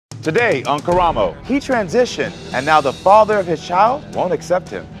Today on Karamo, he transitioned, and now the father of his child won't accept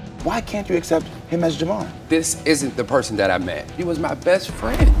him. Why can't you accept him as Jamar? This isn't the person that I met. He was my best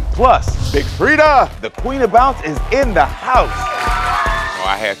friend. Plus, Big Freedia, the queen of bounce, is in the house.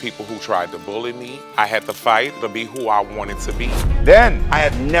 I had people who tried to bully me. I had to fight to be who I wanted to be. Then, I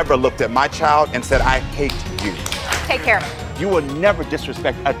have never looked at my child and said, I hate you. Take care of him. You will never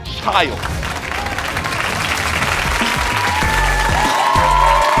disrespect a child.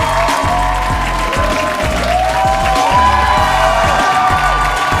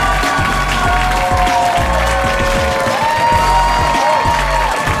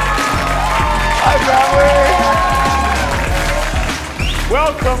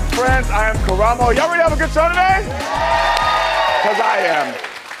 Welcome, friends. I am Karamo. Y'all ready to have a good show today? Because I am.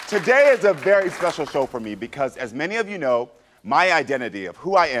 Today is a very special show for me because, as many of you know, my identity of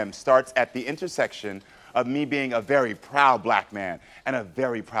who I am starts at the intersection of me being a very proud black man and a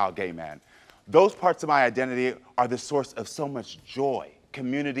very proud gay man. Those parts of my identity are the source of so much joy,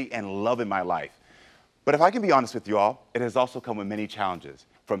 community, and love in my life. But if I can be honest with you all, it has also come with many challenges.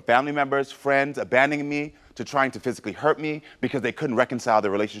 From family members, friends abandoning me, to trying to physically hurt me because they couldn't reconcile their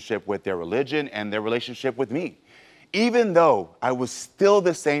relationship with their religion and their relationship with me. Even though I was still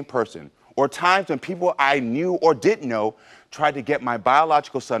the same person, or times when people I knew or didn't know tried to get my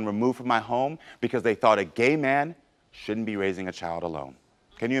biological son removed from my home because they thought a gay man shouldn't be raising a child alone.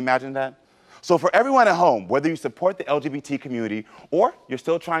 Can you imagine that? So for everyone at home, whether you support the LGBT community or you're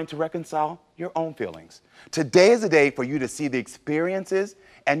still trying to reconcile your own feelings, today is a day for you to see the experiences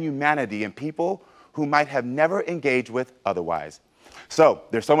and humanity in people who might have never engaged with otherwise. So,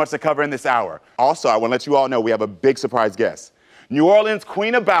 there's so much to cover in this hour. Also, I want to let you all know we have a big surprise guest. New Orleans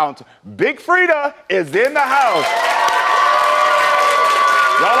Queen of Bounce, Big Freedia, is in the house.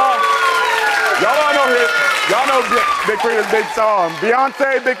 Y'all know Big Freedia's big song.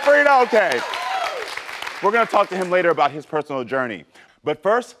 Beyonce, Big Freedia, okay. We're gonna talk to him later about his personal journey. But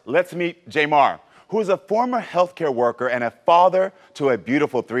first, let's meet Jamar, who is a former healthcare worker and a father to a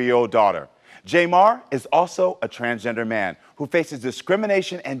beautiful 3-year-old daughter. Jamar is also a transgender man who faces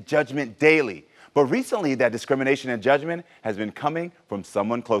discrimination and judgment daily. But recently, that discrimination and judgment has been coming from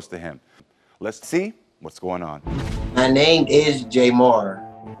someone close to him. Let's see what's going on. My name is Jamar,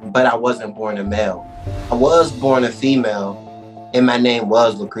 but I wasn't born a male. I was born a female, and my name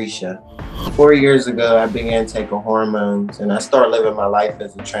was Lucretia. 4 years ago, I began taking hormones, and I started living my life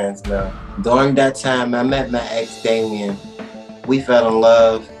as a trans male. During that time, I met my ex, Damien. We fell in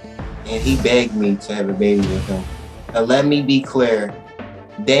love, and he begged me to have a baby with him. And let me be clear,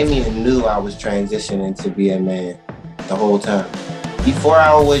 Damien knew I was transitioning to be a man the whole time. Before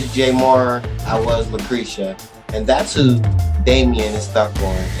I was Jamar, I was Lucretia, and that's who Damien is stuck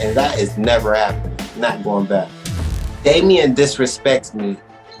on, and that is never happening, not going back. Damien disrespects me.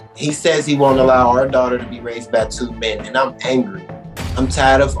 He says he won't allow our daughter to be raised by 2 men, and I'm angry. I'm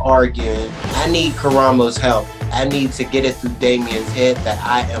tired of arguing. I need Karamo's help. I need to get it through Damien's head that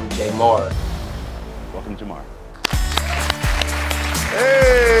I am Jamar. Welcome, Jamar.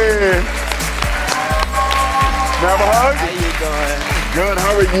 Hey! Can I have a hug? How you doing? Good,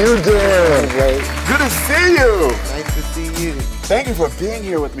 how are you doing? Great. Good to see you. Nice to see you. Thank you for being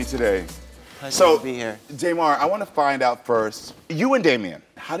here with me today. Pleasure to be here. Jamar, I want to find out first, you and Damien,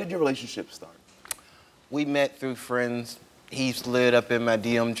 how did your relationship start? We met through friends. He slid up in my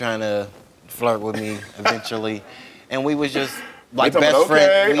DM trying to flirt with me eventually. And we was just like best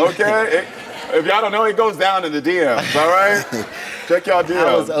friends. Okay. If y'all don't know, it goes down in the DMs, all right? Check y'all DMs.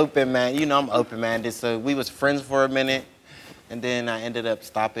 I was open, man. You know I'm open-minded. So we was friends for a minute. And then I ended up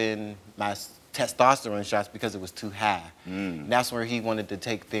stopping my testosterone shots because it was too high. And that's where he wanted to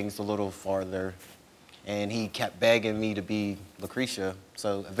take things a little farther. And he kept begging me to be Lucretia.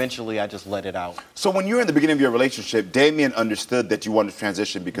 So eventually I just let it out. So when you were in the beginning of your relationship, Damien understood that you wanted to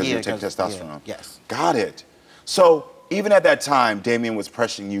transition because you were taking testosterone? Yeah, yes. Got it. So even at that time, Damien was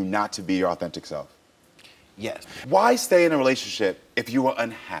pressuring you not to be your authentic self? Yes. Why stay in a relationship if you were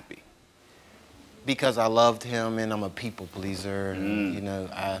unhappy? Because I loved him and I'm a people pleaser. And, you know,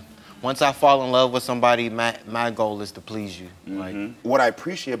 once I fall in love with somebody, my goal is to please you. Like, what I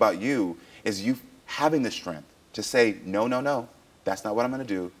appreciate about you is you having the strength to say, no, no, no, that's not what I'm gonna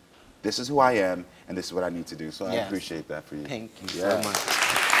do. This is who I am, and this is what I need to do. So I appreciate that for you. Thank you so much.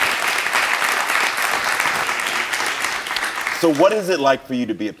 So what is it like for you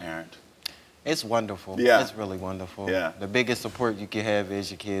to be a parent? It's wonderful. Yeah. It's really wonderful. Yeah. The biggest support you can have is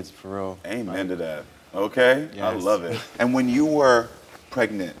your kids, for real. Amen to that. Okay? Yes. I love it. And when you were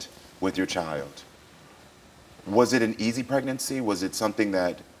pregnant with your child, was it an easy pregnancy? Was it something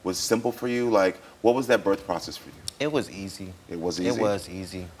that was simple for you? Like, what was that birth process for you? It was easy. It was easy? It was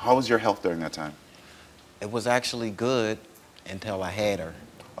easy. How was your health during that time? It was actually good until I had her.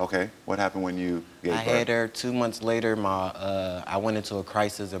 Okay, what happened when you gave birth? I had her 2 months later. I went into a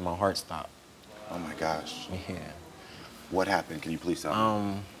crisis and my heart stopped. Oh my gosh. Yeah. What happened? Can you please tell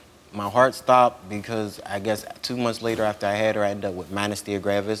me? My heart stopped because I guess 2 months later after I had her, I ended up with myasthenia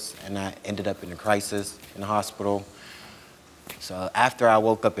gravis and I ended up in a crisis in the hospital. So after I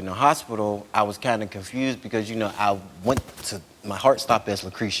woke up in the hospital, I was kind of confused because, you know, my heart stopped as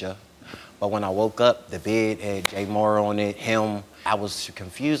Lucretia, but when I woke up, the bed had J. Moore on it, him. I was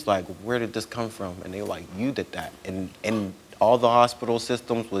confused, like, where did this come from? And they were like, you did that. And all the hospital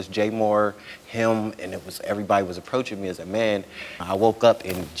systems was J. Moore, him, and everybody was approaching me as a man. I woke up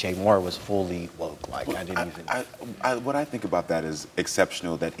and J. Moore was fully woke, like I didn't even. What I think about that is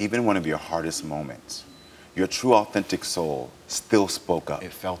exceptional, that even in one of your hardest moments, your true authentic soul still spoke up.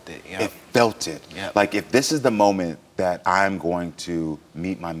 It felt it, yeah. It felt it. Yep. Like, if this is the moment that I'm going to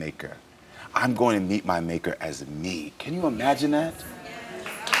meet my maker, I'm going to meet my maker as me. Can you imagine that?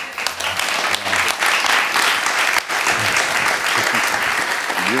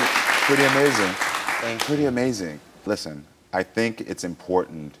 You're pretty amazing. Thank you. Pretty amazing. Listen, I think it's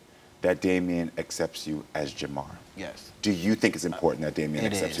important that Damien accepts you as Jamar. Yes. Do you think it's important that Damien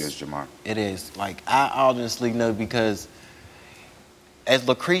accepts you as Jamar? It is. Like, I honestly know, because as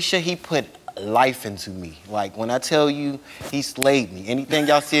Lucretia, he put life into me. Like, when I tell you, he slayed me. Anything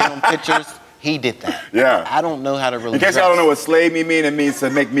y'all see on pictures, he did that. Yeah. I don't know how to really In case y'all don't know what slay me mean, it means to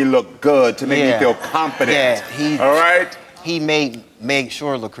make me look good, to make me feel confident. Yeah, all right? He made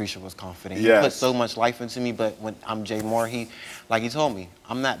sure Lucretia was confident. Yes. He put so much life into me, but when I'm J. Moore, like he told me,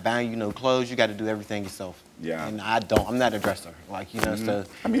 I'm not buying you no clothes, you got to do everything yourself. Yeah. And I'm not a dresser. Like, you know, so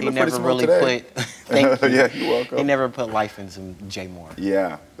I mean, he look never pretty really smooth today. put, thank you. Yeah, you're welcome. He never put life into J. Moore.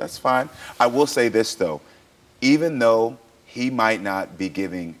 Yeah, that's fine. I will say this, though. Even though he might not be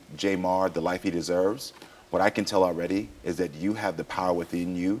giving Jamar the life he deserves, what I can tell already is that you have the power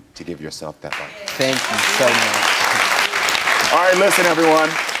within you to give yourself that life. Thank you so much. All right, listen, everyone.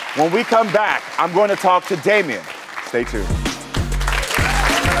 When we come back, I'm going to talk to Damien. Stay tuned.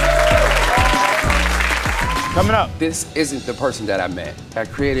 Coming up. This isn't the person that I met. I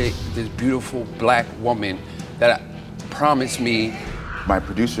created this beautiful black woman that promised me. My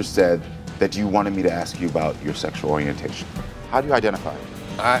producer said that you wanted me to ask you about your sexual orientation. How do you identify?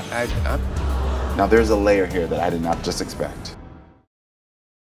 I'm Now, there's a layer here that I did not just expect.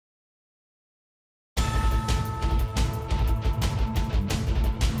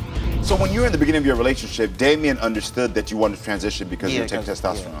 So when you were in the beginning of your relationship, Damien understood that you wanted to transition because you were taking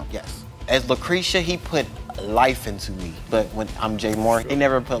testosterone. Yeah, yes. As Lucretia, he put life into me. But when I'm J. Moore, he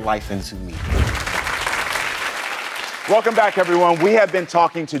never put life into me. Welcome back, everyone. We have been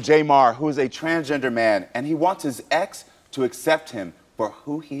talking to Jamar, who is a transgender man, and he wants his ex to accept him for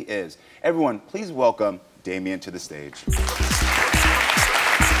who he is. Everyone, please welcome Damien to the stage.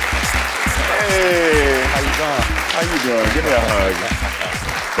 Hey, How you doing? how you doing? Give me a hug.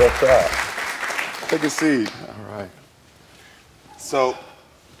 What's up? Take a seat. all right. So,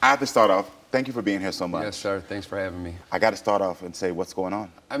 I have to start off. Thank you for being here so much. Yes, sir. Thanks for having me. I got to start off and say, what's going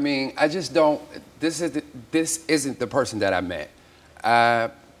on? I mean, I just don't. This isn't the person that I met.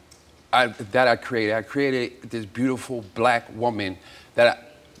 That I created. I created this beautiful black woman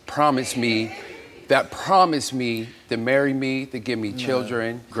that promised me to marry me, to give me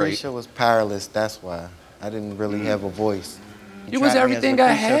children. Great. Trisha was powerless, that's why. I didn't really have a voice. You was everything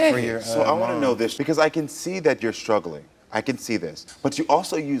I had. So I want to know this because I can see that you're struggling. I can see this. But you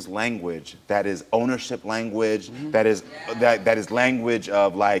also use language that is ownership language, that is language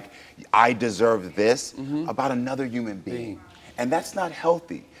of like, I deserve this about another human being. And that's not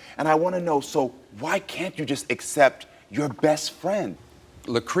healthy. And I want to know, so why can't you just accept your best friend?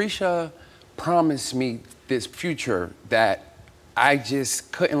 Lucretia promised me this future that I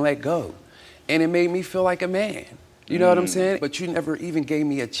just couldn't let go. And it made me feel like a man. You know what I'm saying? But you never even gave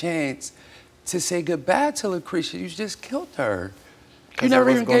me a chance to say goodbye to Lucretia. You just killed her. You never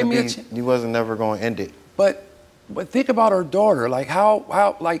even gave me a chance. You wasn't never going to end it. But think about her daughter. Like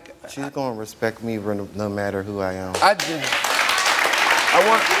how like. She's going to respect me no matter who I am.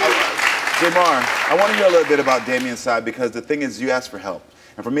 Jamar, I want to hear a little bit about Damien's side because the thing is you asked for help.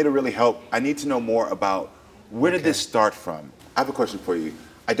 And for me to really help, I need to know more about where did this start from? I have a question for you.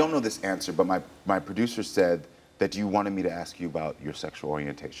 I don't know this answer, but my producer said that you wanted me to ask you about your sexual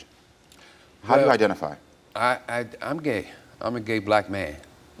orientation. How do you identify? I'm gay. I'm a gay black man.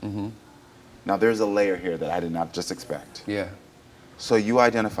 Now there's a layer here that I did not just expect. Yeah. So you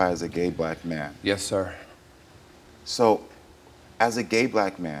identify as a gay black man. Yes, sir. So as a gay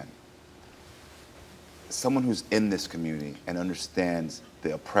black man, someone who's in this community and understands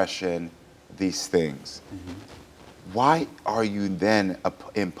the oppression, these things, why are you then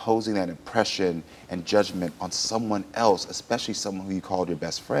imposing that oppression and judgment on someone else, especially someone who you called your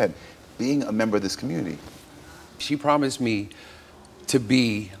best friend, being a member of this community? She promised me to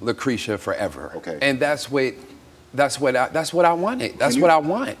be Lucretia forever. Okay. And that's what I wanted. That's what I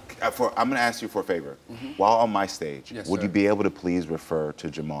want. I'm going to ask you for a favor. While on my stage, Yes, would sir. you be able to please refer to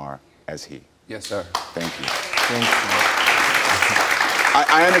Jamar as he? Yes, sir. Thank you. Thank you.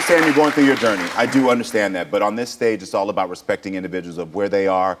 I understand you're going through your journey. I do understand that. But on this stage, it's all about respecting individuals of where they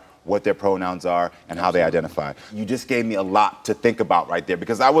are, what their pronouns are, and how they identify. You just gave me a lot to think about right there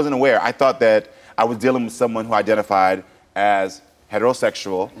because I wasn't aware. I thought that I was dealing with someone who identified as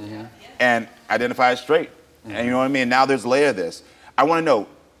heterosexual and identified as straight. And you know what I mean? Now there's a layer of this. I want to know,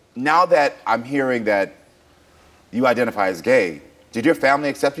 now that I'm hearing that you identify as gay, did your family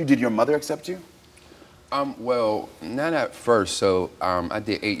accept you? Did your mother accept you? Well, not at first. So I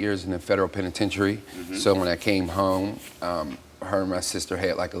did 8 years in the federal penitentiary. So when I came home, her and my sister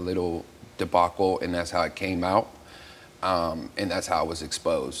had like a little debacle, and that's how it came out. And that's how I was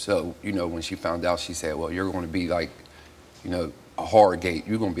exposed. So, you know, when she found out, she said, well, you're going to be like, you know, a horror gate.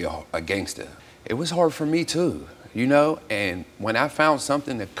 You're going to be a gangster. It was hard for me too, you know? And when I found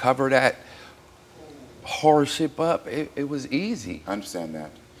something to cover that hardship up, it was easy. I understand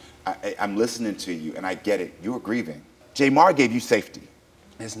that. I'm listening to you, and I get it. You're grieving. Jamar gave you safety.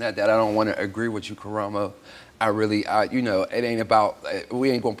 It's not that I don't want to agree with you, Karamo. You know, it ain't about,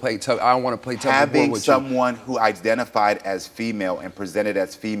 we ain't going to play tough. I don't want to play tough with you. Having someone who identified as female and presented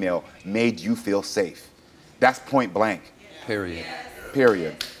as female made you feel safe. That's point blank. Period.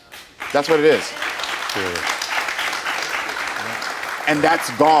 Period. That's what it is. Period. And that's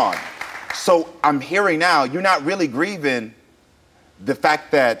gone. So I'm hearing now, you're not really grieving the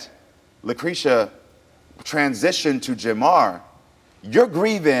fact that Lucretia transitioned to Jamar. You're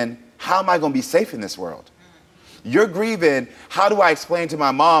grieving, how am I going to be safe in this world? You're grieving, how do I explain to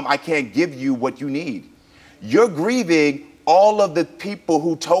my mom I can't give you what you need? You're grieving all of the people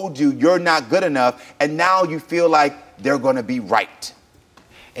who told you you're not good enough, and now you feel like they're going to be right.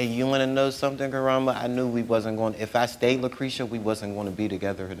 And you want to know something, Karamo? I knew we wasn't going to, if I stayed Lucretia, we wasn't going to be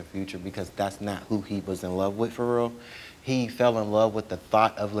together in the future because that's not who he was in love with for real. He fell in love with the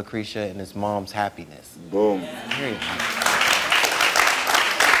thought of Lucretia and his mom's happiness. Boom. Period.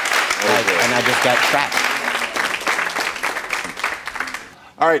 And I just got trapped.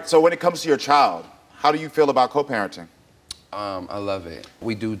 All right, so when it comes to your child, how do you feel about co-parenting? I love it.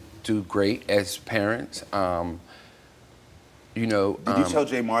 We do great as parents. You know, Did you tell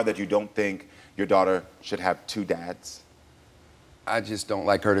Jamar that you don't think your daughter should have two dads? I just don't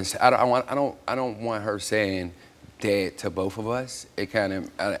like her to say, I don't want her saying dad to both of us. It kind of,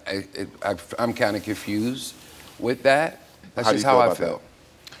 I'm kind of confused with that. That's just how I feel.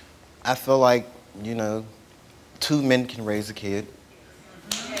 I feel like, you know, two men can raise a kid.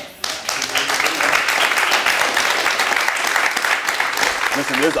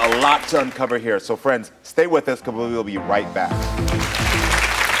 Listen, there's a lot to uncover here. So friends, stay with us because we will be right back.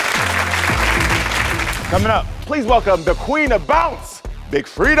 Coming up, please welcome the queen of bounce, Big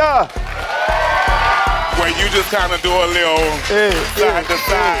Freedia. Where you just kind of do a little side to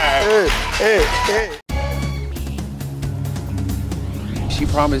side. She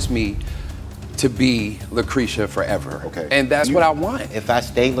promised me to be Lucretia forever. Okay. And that's what I want. If I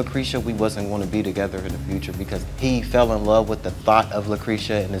stayed Lucretia, we wasn't going to be together in the future because he fell in love with the thought of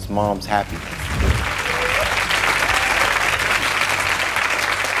Lucretia and his mom's happiness.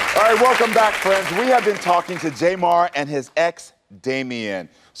 All right, welcome back, friends. We have been talking to Jamar and his ex, Damien.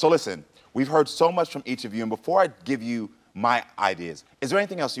 So listen, we've heard so much from each of you, and before I give you my ideas, is there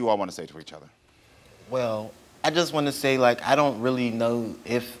anything else you all want to say to each other? Well, I just want to say, like, I don't really know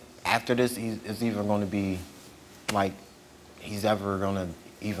if after this it's even going to be, like, he's ever going to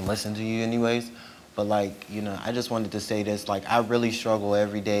even listen to you anyways. But, like, you know, I just wanted to say this, like, I really struggle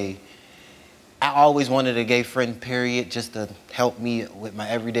every day. I always wanted a gay friend, period, just to help me with my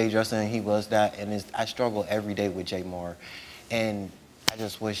everyday dressing, and he was that. And I struggle every day with Jamar. And I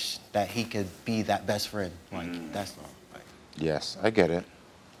just wish that he could be that best friend. Like, that's all. Like. Yes, I get it.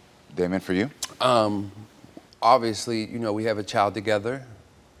 Damien, for you? Obviously, you know, we have a child together.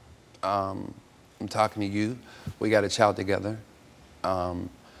 I'm talking to you. We got a child together.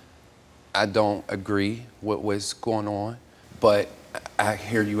 I don't agree with what's going on, but I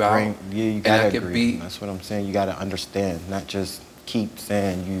hear you out. Yeah, you gotta agree. That's what I'm saying. You gotta understand, not just keep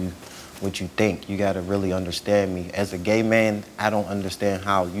saying what you think. You gotta really understand me. As a gay man, I don't understand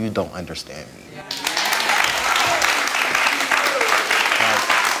how you don't understand me.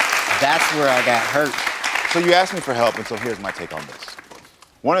 that's where I got hurt. So you asked me for help, and so here's my take on this.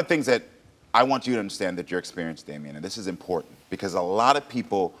 One of the things that I want you to understand that your experience, Damien, and this is important because a lot of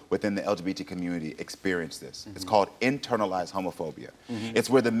people within the LGBT community experience this. It's called internalized homophobia. It's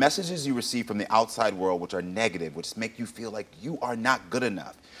where the messages you receive from the outside world, which are negative, which make you feel like you are not good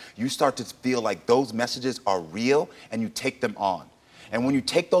enough, you start to feel like those messages are real and you take them on. And when you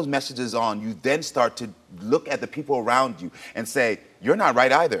take those messages on, you then start to look at the people around you and say, you're not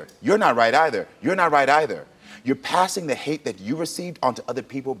right either. You're not right either. You're not right either. You're passing the hate that you received onto other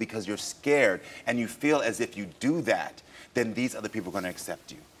people because you're scared and you feel as if you do that, then these other people are going to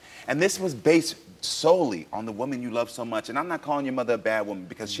accept you. And this was based solely on the woman you love so much. And I'm not calling your mother a bad woman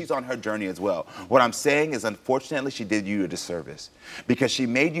because she's on her journey as well. What I'm saying is, unfortunately, she did you a disservice because she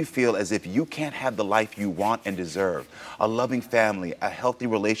made you feel as if you can't have the life you want and deserve, a loving family, a healthy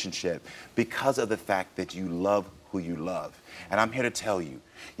relationship, because of the fact that you love who you love. And I'm here to tell you,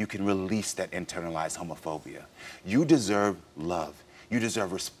 you can release that internalized homophobia. You deserve love, you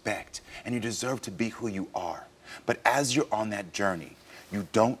deserve respect, and you deserve to be who you are. But as you're on that journey, you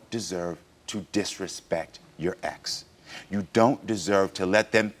don't deserve to disrespect your ex. You don't deserve to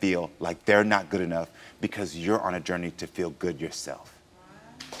let them feel like they're not good enough because you're on a journey to feel good yourself.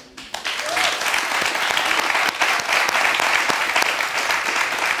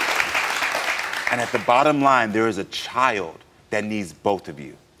 And at the bottom line, there is a child that needs both of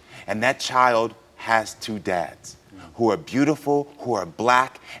you. And that child has two dads who are beautiful, who are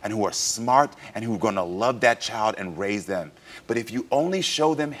black, and who are smart, and who are gonna love that child and raise them. But if you only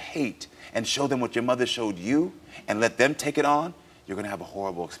show them hate and show them what your mother showed you and let them take it on, you're gonna have a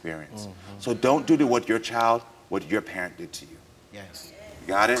horrible experience. So don't do to what your child, what your parent did to you. Yes. You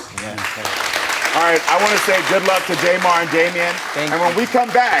got it? Yes. All right, I want to say good luck to Jamar and Damien. Thank and you. when we come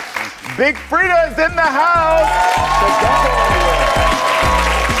back, Big Freedia is in the house. So don't go anywhere.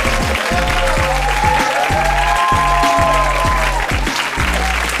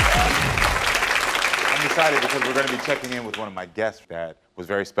 I'm excited because we're going to be checking in with one of my guests that was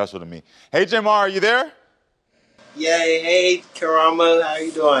very special to me. Hey, Jamar, are you there? Yay, hey, Karamo, how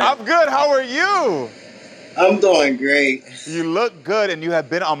you doing? I'm good. How are you? I'm doing great. You look good, and you have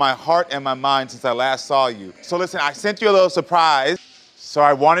been on my heart and my mind since I last saw you. So listen, I sent you a little surprise. So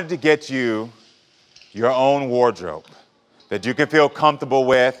I wanted to get you your own wardrobe that you can feel comfortable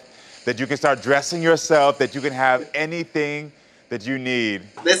with, that you can start dressing yourself, that you can have anything that you need.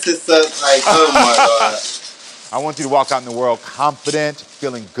 This is so, like, oh my God. I want you to walk out in the world confident,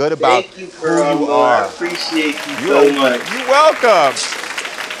 feeling good about Thank you, who Karamo. you are. I appreciate you so much. You're welcome.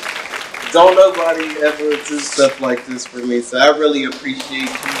 Don't nobody ever do stuff like this for me, so I really appreciate you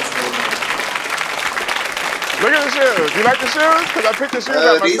so much. Look at the shoes. You like the shoes? Because I picked the shoes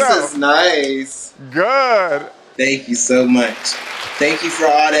out myself. These is nice. Good. Thank you so much. Thank you for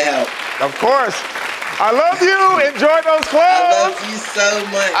all the help. Of course. I love you. Enjoy those clothes. I love you so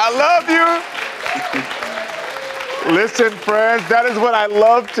much. I love you. Listen, friends, that is what I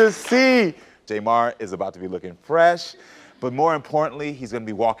love to see. Jamar is about to be looking fresh, but more importantly, he's going to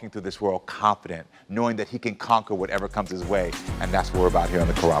be walking through this world confident, knowing that he can conquer whatever comes his way, and that's what we're about here on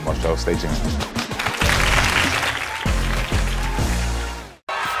the Karamo Show. Stay tuned.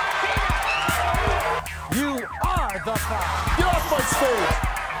 You are the thought. Get off my stage.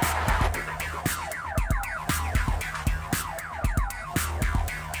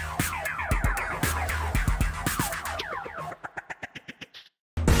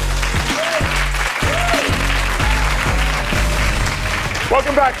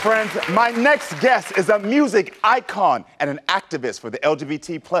 Welcome back, friends. My next guest is a music icon and an activist for the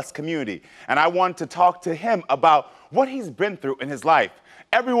LGBT+ community. And I want to talk to him about what he's been through in his life.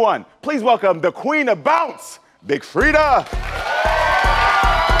 Everyone, please welcome the Queen of Bounce, Big Freedia.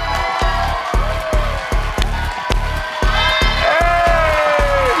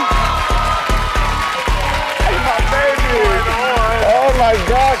 Hey, my baby. Oh my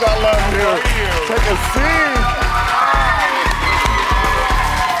gosh, I love you. Take a seat.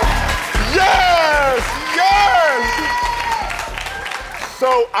 Yes! Yes!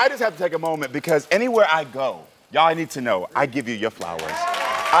 So I just have to take a moment because anywhere I go, y'all need to know, I give you your flowers.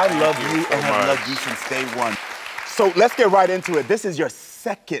 I love you and have loved you since day one. So let's get right into it. This is your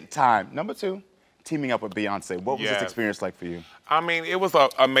second time, number 2, teaming up with Beyonce. What was this experience like for you? I mean, it was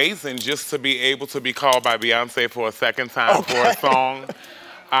amazing just to be able to be called by Beyonce for a second time for a song.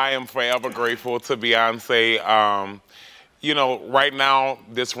 I am forever grateful to Beyonce. You know, right now,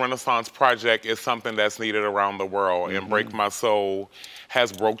 this Renaissance project is something that's needed around the world. And Break My Soul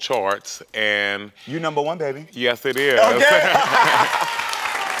has broke charts. And you number 1, baby. yes, it is. Okay.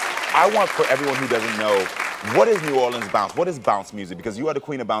 I want for everyone who doesn't know, What is New Orleans bounce? What is bounce music? Because you are the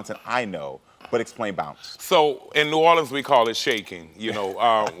queen of bounce, and I know. But explain bounce. So in New Orleans, we call it shaking. You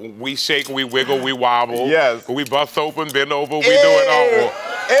know, we shake, we wiggle, we wobble. Yes. We bust open, bend over, we do it all.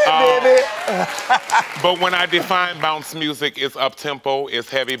 But when I define bounce music, it's up-tempo, it's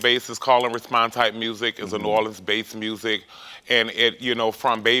heavy bass, it's call and response type music, it's a New Orleans-based music. And it, you know,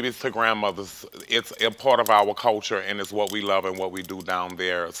 from babies to grandmothers, it's a part of our culture, and it's what we love and what we do down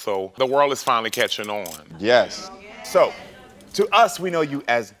there. So the world is finally catching on. Yes. So, to us, we know you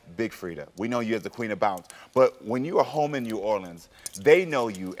as Big Freedia. We know you as the queen of bounce. But when you are home in New Orleans, they know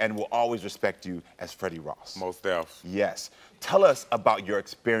you and will always respect you as Freddie Ross. Most def. Yes. Tell us about your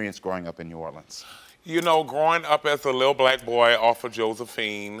experience growing up in New Orleans. You know, growing up as a little black boy off of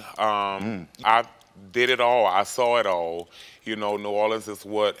Josephine, I did it all. I saw it all. You know, New Orleans is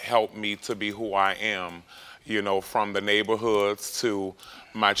what helped me to be who I am. You know, from the neighborhoods to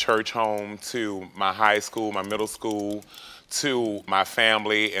my church home to my high school, my middle school, to my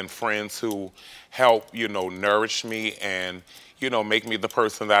family and friends who help, you know, nourish me and, you know, make me the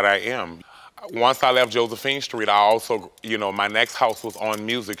person that I am. Once I left Josephine Street, I also, you know, my next house was on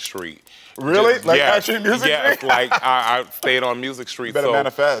Music Street. Really? Like actually Music Street? Yes, like I stayed on Music Street. You better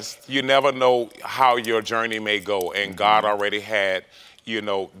manifest. You never know how your journey may go, and God already had, you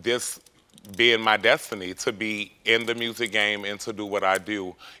know, this being my destiny to be in the music game and to do what I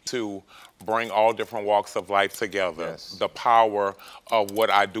do, to bring all different walks of life together. Yes. The power of what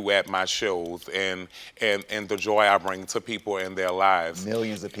I do at my shows and the joy I bring to people in their lives.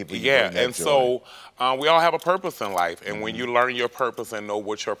 Millions of people. Yeah, and so we all have a purpose in life, and when you learn your purpose and know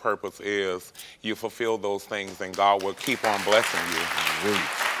what your purpose is, you fulfill those things, and God will keep on blessing you.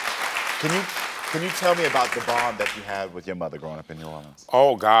 Can you tell me about the bond that you had with your mother growing up in New Orleans?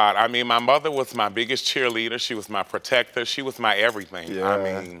 Oh, God. I mean, my mother was my biggest cheerleader. She was my protector. She was my everything. Yeah. I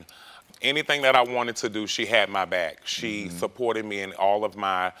mean, anything that I wanted to do, she had my back. She supported me in all of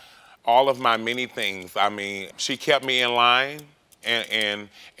my many things. I mean, she kept me in line and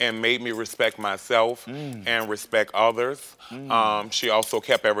made me respect myself and respect others. She also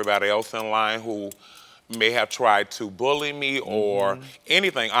kept everybody else in line who may have tried to bully me or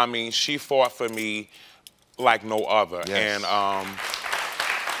anything. I mean, she fought for me like no other. Yes. And,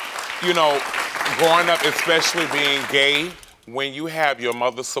 you know, growing up, especially being gay, when you have your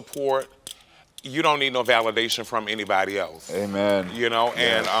mother's support, you don't need no validation from anybody else. Amen. You know,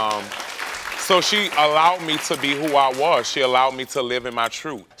 Yes. and so she allowed me to be who I was. She allowed me to live in my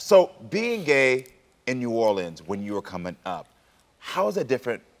truth. So being gay in New Orleans when you were coming up, how is that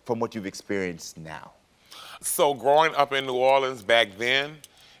different from what you've experienced now? So growing up in New Orleans back then,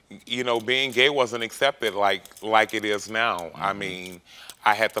 you know, being gay wasn't accepted like it is now. I mean,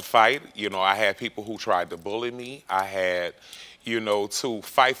 I had to fight. You know, I had people who tried to bully me. I had, you know, to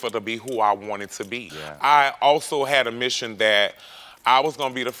fight to be who I wanted to be. Yeah. I also had a mission that I was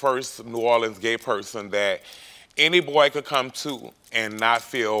going to be the first New Orleans gay person that any boy could come to and not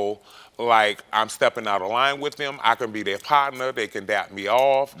feel like I'm stepping out of line with them. I can be their partner. They can dap me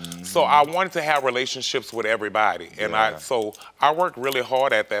off. So I wanted to have relationships with everybody. And so I worked really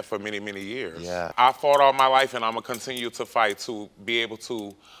hard at that for many, many years. Yeah. I fought all my life, and I'm going to continue to fight to be able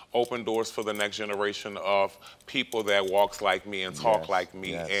to open doors for the next generation of people that walks like me and talk like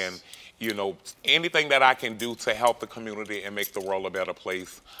me. And, you know, anything that I can do to help the community and make the world a better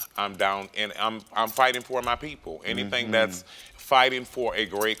place, I'm down. And I'm fighting for my people. Anything that's fighting for a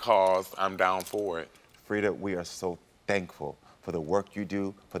great cause, I'm down for it. Freedia, we are so thankful for the work you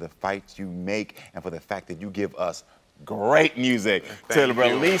do, for the fights you make, and for the fact that you give us great music to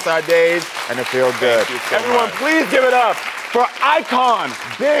release our days and to feel good. Everyone, please give it up for icon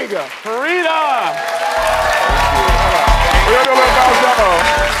Big Freedia.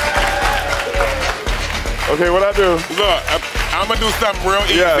 Okay, what I do? Look, I'm gonna do something real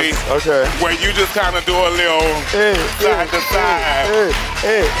easy. Yes, okay. Where you just kind of do a little side to side.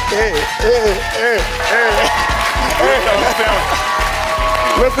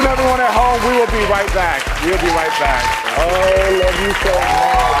 Listen, everyone at home, we will be right back. We'll be right back. Oh, love you so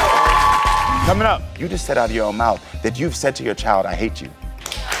much. Coming up, you just said out of your own mouth that you've said to your child, I hate you.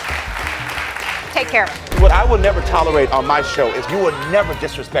 Take care of it. What I will never tolerate on my show is you will never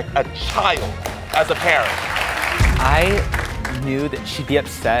disrespect a child as a parent. I knew that she'd be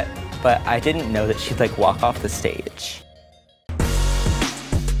upset, but I didn't know that she'd like walk off the stage.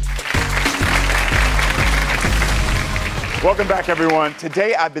 Welcome back, everyone.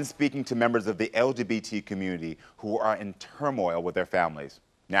 Today, I've been speaking to members of the LGBT community who are in turmoil with their families.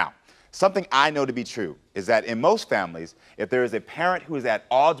 Now, Something I know to be true is that in most families, if there is a parent who is at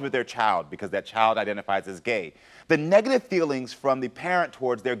odds with their child because that child identifies as gay, the negative feelings from the parent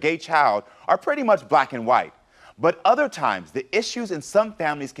towards their gay child are pretty much black and white. But other times, the issues in some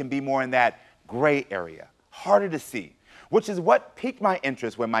families can be more in that gray area, harder to see, which is what piqued my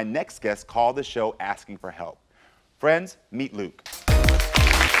interest when my next guest called the show asking for help. Friends, meet Luke.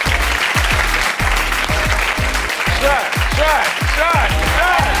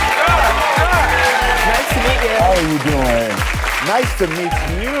 Nice to meet you. How are you doing? Nice to meet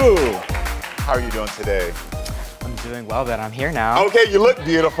you. How are you doing today? I'm doing well, but I'm here now. Okay, you look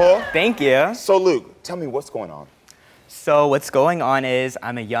beautiful. Thank you. So Luke, tell me what's going on. So what's going on is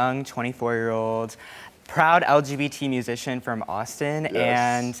I'm a young 24-year-old, proud LGBT musician from Austin, Yes.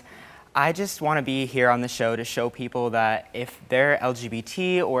 and I just want to be here on the show to show people that if they're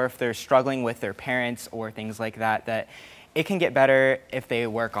LGBT or if they're struggling with their parents or things like that, that it can get better if they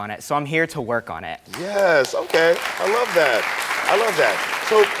work on it. So I'm here to work on it. Yes, okay. I love that. I love that.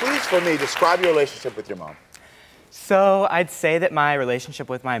 So please, for me, describe your relationship with your mom. So I'd say that my relationship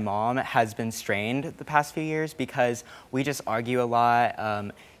with my mom has been strained the past few years because we just argue a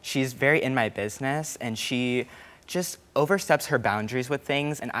lot. She's very in my business and she just oversteps her boundaries with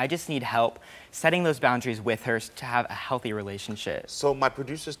things, and I just need help setting those boundaries with her to have a healthy relationship. So my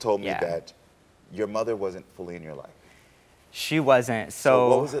producers told me that your mother wasn't fully in your life. She wasn't. So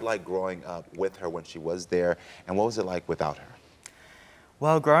what was it like growing up with her when she was there, and what was it like without her?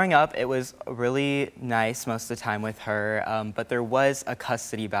 Well, growing up, it was really nice most of the time with her, but there was a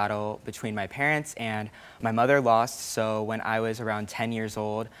custody battle between my parents, and my mother lost, so when I was around 10 years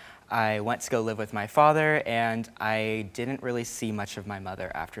old, I went to go live with my father, and I didn't really see much of my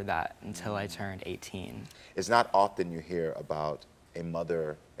mother after that until I turned 18. It's not often you hear about a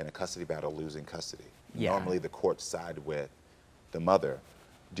mother in a custody battle losing custody. Yeah. Normally the courts side with the mother.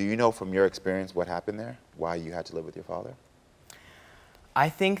 Do you know from your experience what happened there? Why you had to live with your father? I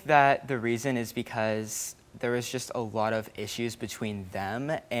think that the reason is because there was just a lot of issues between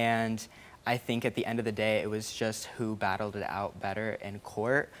them, and I think at the end of the day, it was just who battled it out better in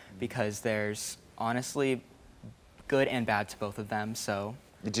court, because there's honestly good and bad to both of them, so.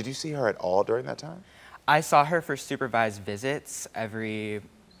 Did you see her at all during that time? I saw her for supervised visits every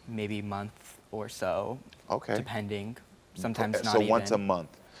maybe month or so. Okay. Depending, sometimes not so even. once a month.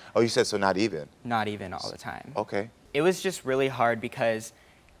 Oh, you said so not even? Not even all the time. Okay. It was just really hard because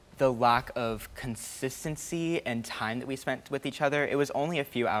the lack of consistency and time that we spent with each other, it was only a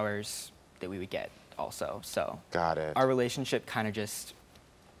few hours that we would get also, so. Got it. Our relationship kind of just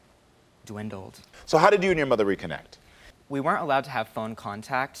dwindled. So how did you and your mother reconnect? We weren't allowed to have phone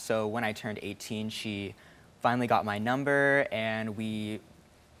contact, so when I turned 18, she finally got my number and we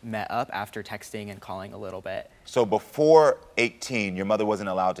met up after texting and calling a little bit. So before 18, your mother wasn't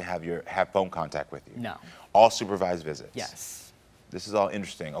allowed to have phone contact with you? No. All supervised visits? Yes. This is all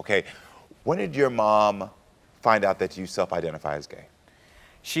interesting. Okay. When did your mom find out that you self-identify as gay?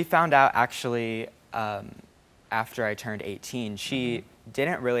 She found out actually after I turned 18. She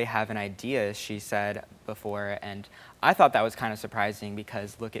didn't really have an idea, she said before, and I thought that was kind of surprising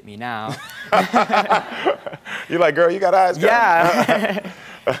because look at me now. You're like, girl, you got eyes, girl. Yeah.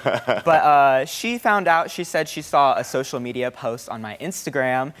 But she found out, she said she saw a social media post on my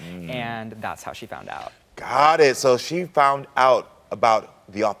Instagram, and that's how she found out. Got it. So she found out about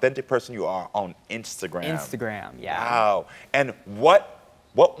the authentic person you are on Instagram. Instagram, yeah. Wow. And what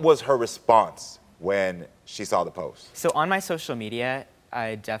was her response when she saw the post? So on my social media,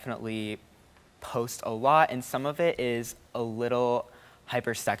 I definitely post a lot, and some of it is a little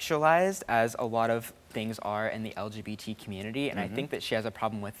hypersexualized, as a lot of things are in the LGBT community, and I think that she has a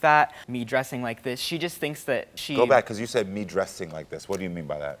problem with that. Me dressing like this, she just thinks that she... Go back, because you said me dressing like this. What do you mean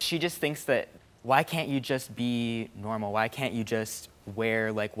by that? She just thinks that, why can't you just be normal? Why can't you just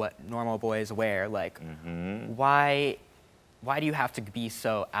wear like what normal boys wear? Like, why do you have to be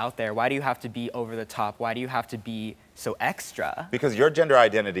so out there? Why do you have to be over the top? Why do you have to be so extra? Because your gender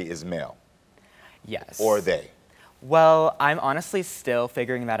identity is male. Yes. Or they. Well, I'm honestly still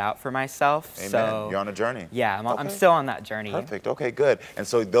figuring that out for myself. Amen. So You're on a journey. yeah, I'm still on that journey. Perfect. Okay, good. And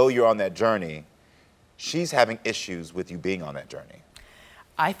so though you're on that journey, she's having issues with you being on that journey.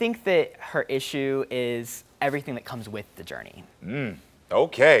 I think that her issue is everything that comes with the journey.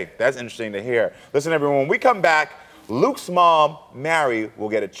 Okay, that's interesting to hear. Listen, everyone, when we come back, Luke's mom, Maury, will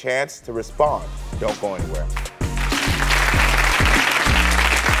get a chance to respond. Don't go anywhere.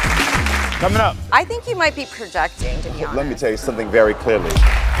 Coming up. I think you might be projecting, to be honest. Let me tell you something very clearly.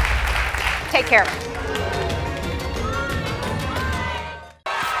 Take care of it.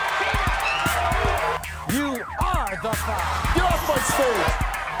 You are the thought. Get off my stage.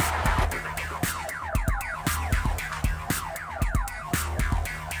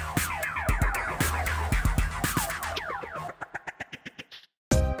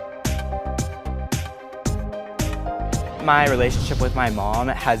 My relationship with my mom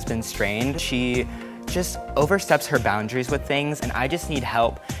has been strained. She just oversteps her boundaries with things, and I just need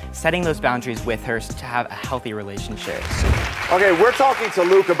help setting those boundaries with her to have a healthy relationship. Okay, we're talking to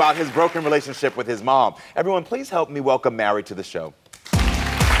Luke about his broken relationship with his mom. Everyone, please help me welcome Maury to the show.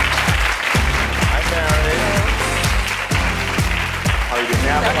 Hi, Maury. How are you doing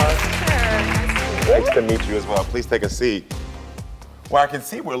now? Nice to meet you as well. Please take a seat. Well, I can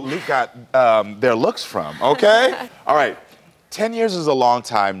see where Luke got their looks from, okay? All right. 10 years is a long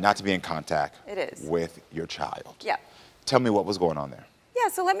time not to be in contact with your child. Yeah. Tell me what was going on there. Yeah,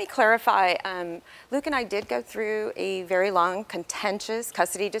 so let me clarify. Luke and I did go through a very long, contentious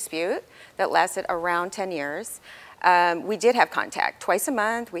custody dispute that lasted around 10 years. We did have contact twice a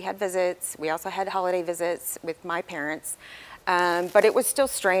month. We had visits. We also had holiday visits with my parents. But it was still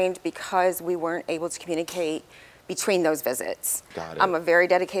strained because we weren't able to communicate between those visits. Got it. I'm a very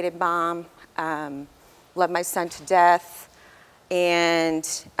dedicated mom, love my son to death. And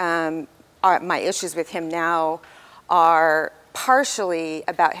my issues with him now are partially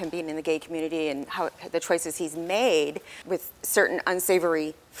about him being in the gay community and how the choices he's made with certain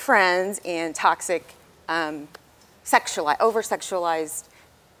unsavory friends and toxic, over-sexualized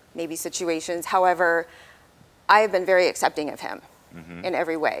maybe situations. However, I have been very accepting of him in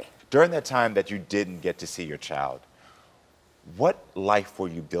every way. During that time that you didn't get to see your child, what life were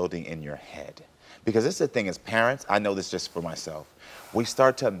you building in your head? Because this is the thing, as parents, I know this just for myself, we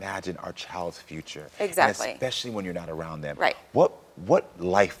start to imagine our child's future. Exactly. And especially when you're not around them. Right. What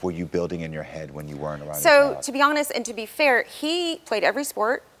life were you building in your head when you weren't around your So, child? to be honest and to be fair, he played every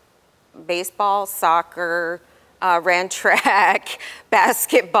sport, baseball, soccer, ran track,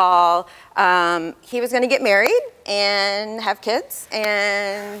 basketball. He was gonna get married and have kids.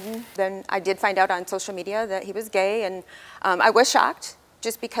 And then I did find out on social media that he was gay, and I was shocked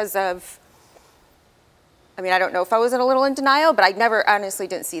just because of, I mean, I don't know if I was a little in denial, but I never honestly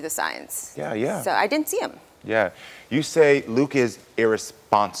didn't see the signs. Yeah. So I didn't see him. Yeah. You say Luke is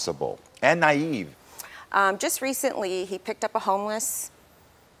irresponsible and naive. Just recently, he picked up a homeless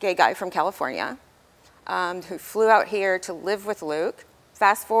gay guy from California who flew out here to live with Luke.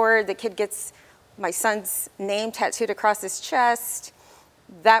 Fast forward, the kid gets my son's name tattooed across his chest.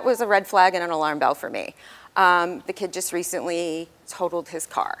 That was a red flag and an alarm bell for me. The kid just recently totaled his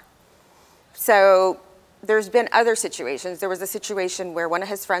car. So there's been other situations. There was a situation where one of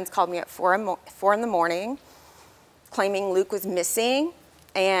his friends called me at 4 in the morning claiming Luke was missing.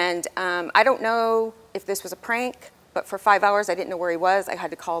 And I don't know if this was a prank, but for 5 hours I didn't know where he was. I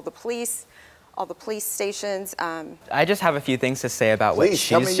had to call the police, all the police stations. I just have a few things to say about what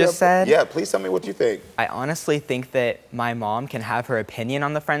she's just said. Yeah, please tell me what you think. I honestly think that my mom can have her opinion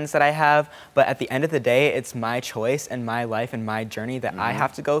on the friends that I have, but at the end of the day, it's my choice and my life and my journey that I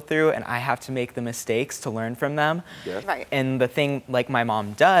have to go through, and I have to make the mistakes to learn from them. Yeah. Right. And the thing like my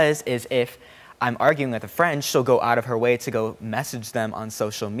mom does is if I'm arguing with a friend, she'll go out of her way to go message them on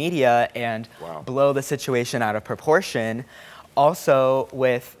social media and blow the situation out of proportion. Also,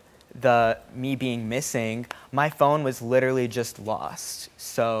 with me being missing, my phone was literally just lost.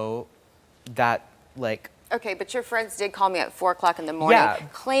 So that, like... Okay, but your friends did call me at 4 o'clock in the morning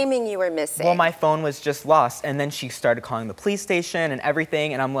claiming you were missing. Well, my phone was just lost, and then she started calling the police station and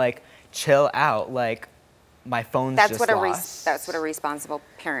everything, and I'm like, chill out, like, my phone's just lost. That's what a responsible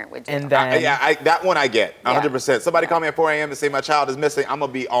parent would do. And then... that one I get, 100%. Somebody call me at 4 a.m. and say my child is missing, I'm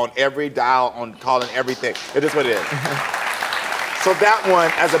gonna be on every dial, on calling everything. It is what it is. So that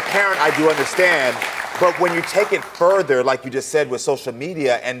one, as a parent, I do understand. But when you take it further, like you just said with social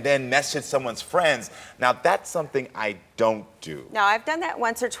media, and then message someone's friends, now that's something I don't do. No, I've done that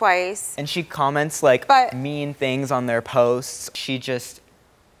once or twice. And she comments like mean things on their posts. She just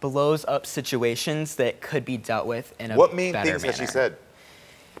blows up situations that could be dealt with in a better manner. What mean things has she said?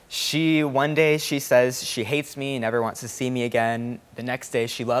 One day she says she hates me, never wants to see me again. The next day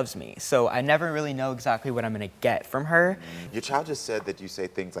she loves me. So I never really know exactly what I'm gonna get from her. Your child just said that you say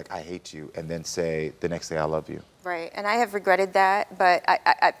things like, I hate you, and then say the next day, I love you. Right, and I have regretted that, but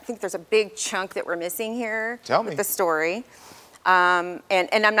I think there's a big chunk that we're missing here. Tell me. With the story. And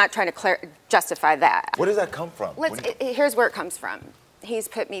I'm not trying to justify that. Where does that come from? Here's where it comes from. He's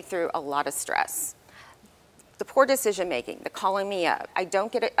put me through a lot of stress. The poor decision making, the calling me up, I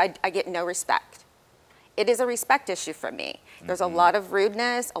get no respect. It is a respect issue for me. There's a lot of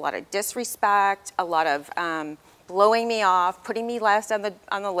rudeness, a lot of disrespect, a lot of blowing me off, putting me last on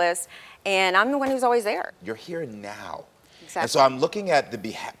the list, and I'm the one who's always there. You're here now. Exactly. And so I'm looking at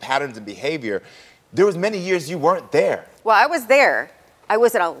the patterns and behavior. There was many years you weren't there. Well, I was there. I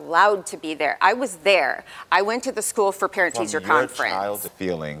wasn't allowed to be there. I was there. I went to the school for parent-teacher conference. Your child's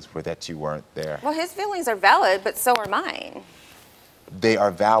feelings were that you weren't there. Well, his feelings are valid, but so are mine. They are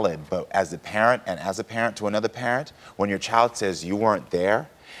valid, but as a parent and as a parent to another parent, when your child says you weren't there,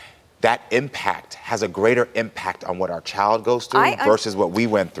 that impact has a greater impact on what our child goes through versus what we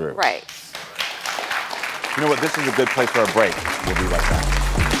went through. Right. You know what? This is a good place for a break. We'll be right back.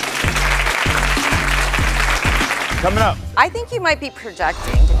 Coming up. I think you might be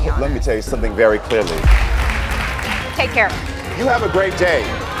projecting, to be honest. Let me tell you something very clearly. Take care. You have a great day.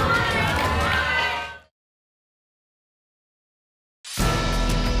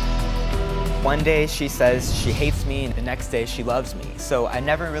 One day she says she hates me, and the next day she loves me. So I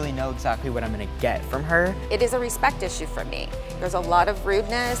never really know exactly what I'm gonna get from her. It is a respect issue for me. There's a lot of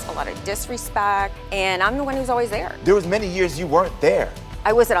rudeness, a lot of disrespect, and I'm the one who's always there. There was many years you weren't there.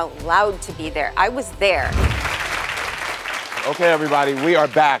 I wasn't allowed to be there. I was there. Okay, everybody, we are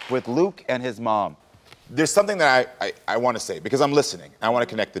back with Luke and his mom. There's something that I want to say, because I'm listening. I want to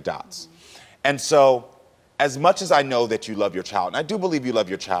connect the dots. And so, as much as I know that you love your child, and I do believe you love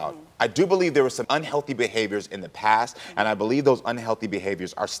your child, I do believe there were some unhealthy behaviors in the past, and I believe those unhealthy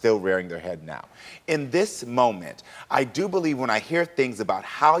behaviors are still rearing their head now. In this moment, I do believe when I hear things about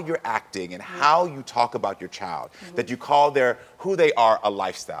how you're acting and how you talk about your child, that you call who they are a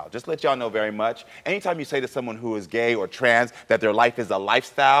lifestyle. Just let y'all know very much. Anytime you say to someone who is gay or trans that their life is a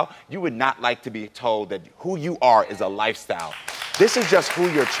lifestyle, you would not like to be told that who you are is a lifestyle. This is just who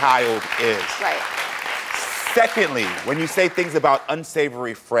your child is. Right. Secondly, when you say things about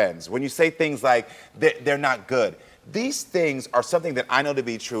unsavory friends, when you say things like they're not good, these things are something that I know to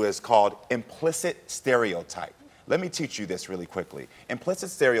be true is called implicit stereotype. Let me teach you this really quickly. Implicit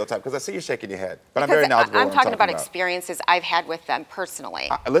stereotype, because I see you shaking your head, but I'm very knowledgeable. I'm talking about experiences I've had with them personally.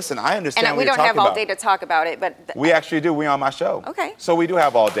 Listen, I understand and what you're talking about. And we don't have all day to about. talk about it, but... We actually do. We're on my show. Okay. So we do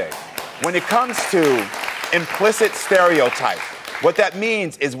have all day. When it comes to implicit stereotype, what that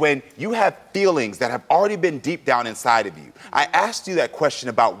means is when you have feelings that have already been deep down inside of you. I asked you that question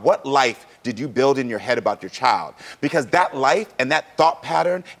about what life did you build in your head about your child? Because that life and that thought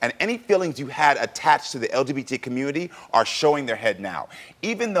pattern and any feelings you had attached to the LGBT community are showing their head now.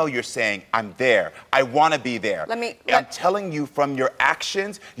 Even though you're saying, I'm there, I want to be there. I'm telling you from your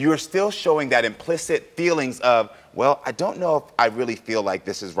actions, you're still showing that implicit feelings of, well, I don't know if I really feel like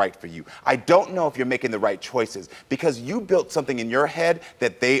this is right for you. I don't know if you're making the right choices because you built something in your head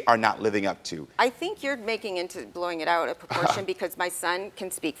that they are not living up to. I think you're making into blowing it out of proportion because my son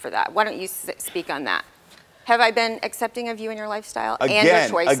can speak for that. Why don't you speak on that? Have I been accepting of you and your lifestyle and your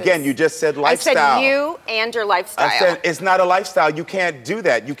choices? Again, you just said lifestyle. I said you and your lifestyle. I said it's not a lifestyle. You can't do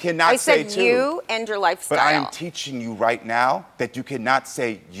that. You cannot say I said you and your lifestyle. But I am teaching you right now that you cannot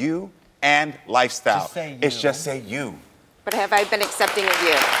say you and lifestyle. Just say you. It's just say you. But have I been accepting of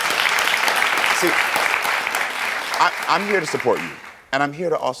you? See, I'm here to support you. And I'm here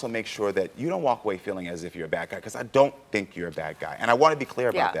to also make sure that you don't walk away feeling as if you're a bad guy, because I don't think you're a bad guy. And I want to be clear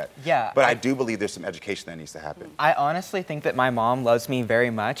about that. Yeah. But I do believe there's some education that needs to happen. I honestly think that my mom loves me very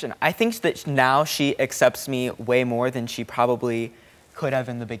much. And I think that now she accepts me way more than she probably could have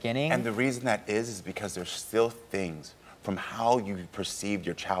in the beginning. And the reason that is because there's still things from how you perceived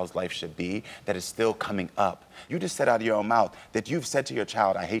your child's life should be that is still coming up. You just said out of your own mouth that you've said to your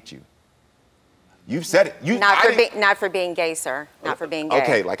child, I hate you. You've said it. Not for being gay, sir. Not for being gay.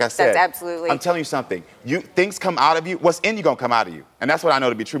 Okay, like I said. That's absolutely. I'm telling you something. Things come out of you. What's in you gonna come out of you. And that's what I know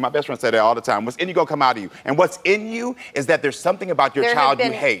to be true. My best friend said that all the time. What's in you gonna come out of you. And what's in you is that there's something about your child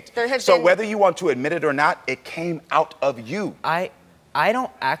you hate. So whether you want to admit it or not, it came out of you. I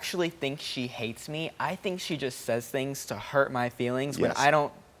don't actually think she hates me. I think she just says things to hurt my feelings when I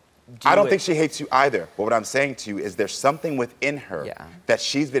don't I don't think she hates you either. But what I'm saying to you is there's something within her that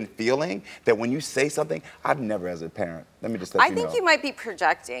she's been feeling that when you say something, I've never as a parent. Let me just let you know. I think you might be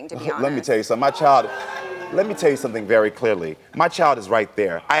projecting, to be honest. Let me tell you something. My child, let me tell you something very clearly. My child is right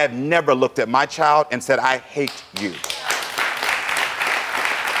there. I have never looked at my child and said, I hate you.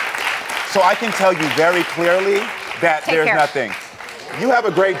 So I can tell you very clearly that there's nothing. You have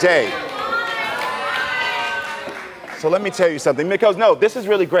a great day. So let me tell you something, because no, this is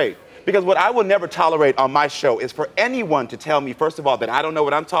really great. Because what I will never tolerate on my show is for anyone to tell me, first of all, that I don't know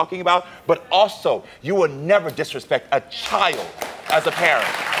what I'm talking about, but also you will never disrespect a child as a parent.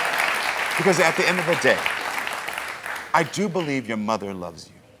 Because at the end of the day, I do believe your mother loves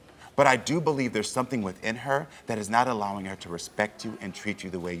you, but I do believe there's something within her that is not allowing her to respect you and treat you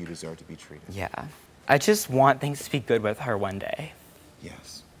the way you deserve to be treated. Yeah. I just want things to be good with her one day.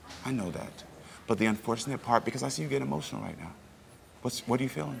 Yes, I know that. But the unfortunate part, because I see you get emotional right now. What are you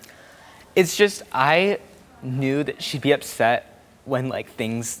feeling? It's just, I knew that she'd be upset when like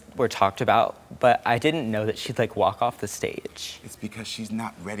things were talked about, but I didn't know that she'd like walk off the stage. It's because she's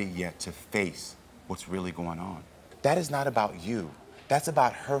not ready yet to face what's really going on. That is not about you. That's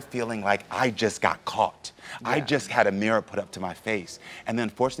about her feeling like I just got caught. Yeah. I just had a mirror put up to my face. And the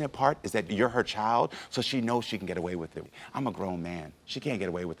unfortunate part is that you're her child, so she knows she can get away with it. I'm a grown man. She can't get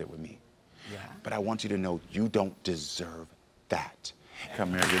away with it with me. Yeah. But I want you to know you don't deserve that.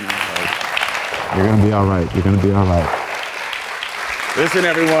 Come here, give me a hug. You're gonna be all right. You're gonna be all right. Listen,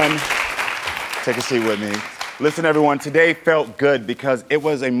 everyone. Take a seat with me. Listen, everyone. Today felt good because it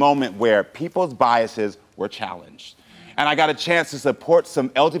was a moment where people's biases were challenged. And I got a chance to support some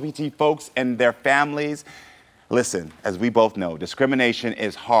LGBT folks and their families. Listen, as we both know, discrimination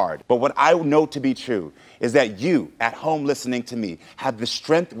is hard. But what I know to be true is that you, at home listening to me, have the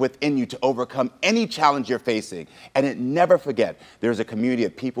strength within you to overcome any challenge you're facing. And never forget, there's a community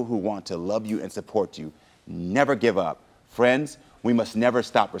of people who want to love you and support you. Never give up. Friends, we must never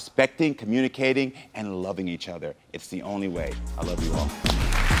stop respecting, communicating, and loving each other. It's the only way. I love you all.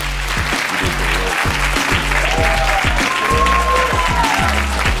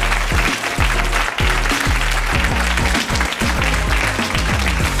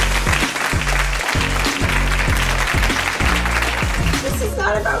 This is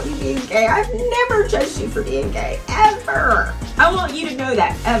not about you being gay. I've never judged you for being gay, ever. I want you to know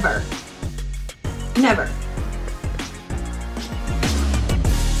that, ever. Never.